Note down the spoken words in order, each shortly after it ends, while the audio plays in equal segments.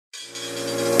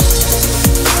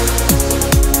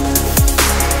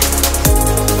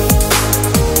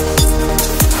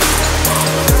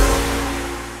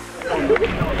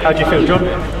How do you feel,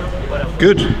 John?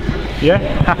 Good. Yeah?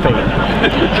 Happy?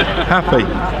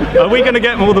 Happy. Are we going to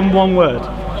get more than one word?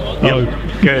 No.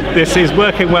 Yep. Good. This is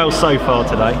working well so far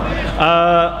today.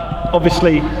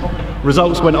 Obviously,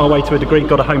 results went our way to a degree,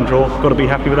 got a home draw, got to be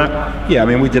happy with that? Yeah, I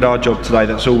mean, we did our job today,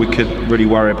 that's all we could really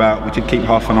worry about. We did keep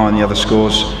half an eye on the other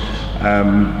scores,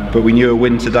 but we knew a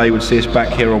win today would see us back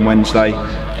here on Wednesday,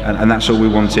 and that's all we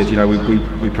wanted. You know,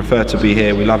 we prefer to be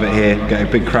here, we love it here, get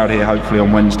a big crowd here hopefully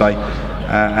on Wednesday,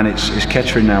 and it's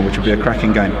Kettering now, which will be a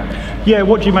cracking game. Yeah,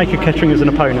 what do you make of Kettering as an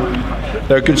opponent?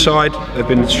 They're a good side, they've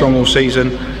been strong all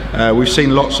season, we've seen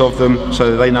lots of them,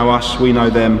 so they know us, we know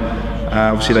them.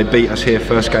 Obviously they beat us here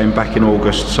first game back in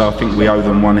August, so I think we owe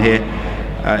them one here.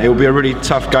 It will be a really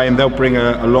tough game. They'll bring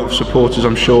a lot of supporters,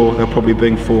 I'm sure. They'll probably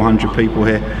bring 400 people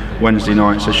here Wednesday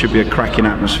night, so it should be a cracking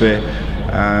atmosphere.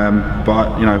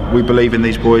 But you know, we believe in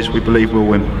these boys, we believe we'll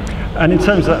win. And in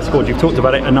terms of that squad, you've talked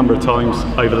about it a number of times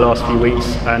over the last few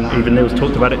weeks, and even Neil's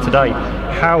talked about it today.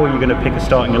 How are you going to pick a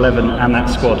starting 11 and that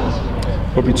squad?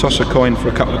 Probably toss a coin for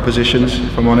a couple of positions,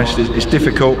 if I'm honest. It's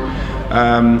difficult.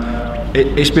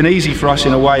 It's been easy for us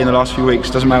in a way in the last few weeks.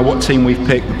 Doesn't matter what team we've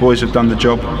picked, the boys have done the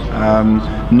job.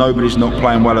 Nobody's not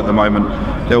playing well at the moment.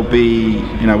 There'll be,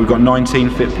 you know, we've got 19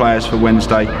 fit players for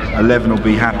Wednesday. 11 will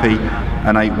be happy,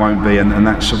 and 8 won't be. And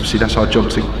that's obviously our job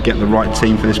to get the right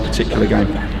team for this particular game.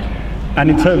 And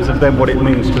in terms of then what it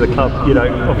means to the club, you know,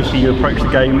 obviously you approach the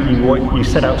game, you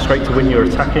set out straight to win. You're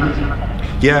attacking.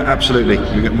 Yeah, absolutely.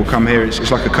 We'll come here. It's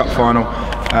like a cup final.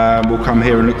 We'll come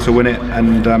here and look to win it,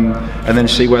 and then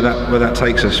see where that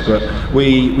takes us. But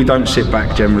we don't sit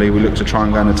back generally. We look to try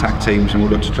and go and attack teams, and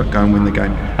we'll look to go and win the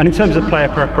game. And in terms of player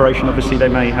preparation, obviously they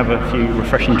may have a few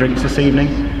refreshing drinks this evening.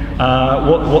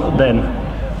 What then?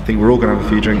 I think we're all going to have a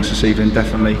few drinks this evening,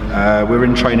 definitely. We're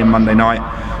in training Monday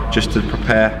night just to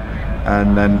prepare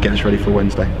and then get us ready for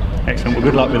Wednesday. Excellent. Well,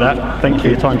 good luck with that. Thank you for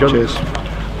your time, John. Cheers.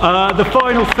 The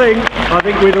final thing I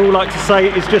think we'd all like to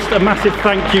say is just a massive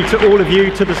thank you to all of you,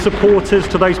 to the supporters,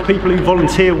 to those people who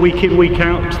volunteer week in, week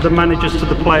out, to the managers, to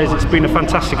the players. It's been a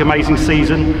fantastic, amazing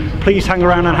season. Please hang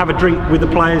around and have a drink with the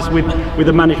players, with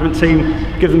the management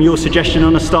team. Give them your suggestion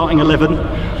on a starting 11.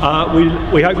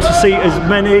 We hope to see as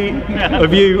many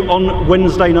of you on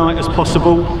Wednesday night as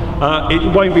possible.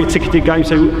 It won't be a ticketed game,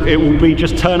 so it will be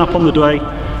just turn up on the day.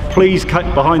 Please cut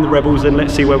behind the Rebels and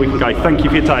let's see where we can go. Thank you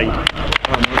for your time.